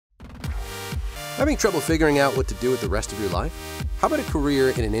Having trouble figuring out what to do with the rest of your life? How about a career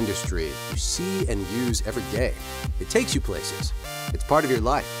in an industry you see and use every day? It takes you places, it's part of your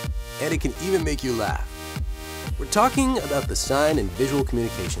life, and it can even make you laugh. We're talking about the sign and visual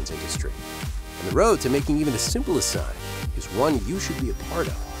communications industry. And the road to making even the simplest sign is one you should be a part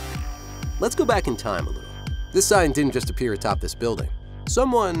of. Let's go back in time a little. This sign didn't just appear atop this building.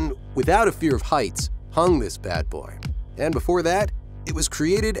 Someone without a fear of heights hung this bad boy. And before that, it was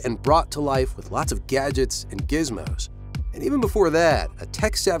created and brought to life with lots of gadgets and gizmos. And even before that, a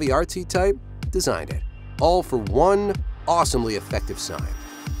tech-savvy artsy type designed it, all for one awesomely effective sign.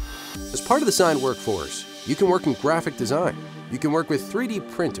 As part of the sign workforce, you can work in graphic design, you can work with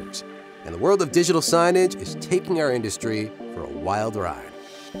 3D printers, and the world of digital signage is taking our industry for a wild ride.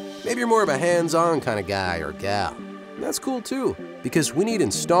 Maybe you're more of a hands-on kind of guy or gal. And that's cool too, because we need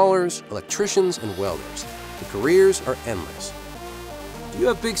installers, electricians, and welders. The careers are endless. Do you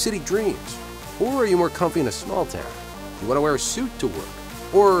have big city dreams? Or are you more comfy in a small town? Do you want to wear a suit to work?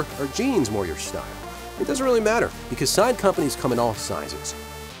 Or are jeans more your style? It doesn't really matter, because sign companies come in all sizes.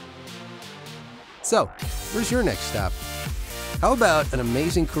 So, where's your next stop? How about an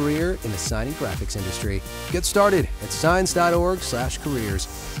amazing career in the sign and graphics industry? Get started at signs.org/careers.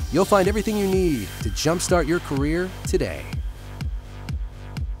 You'll find everything you need to jumpstart your career today.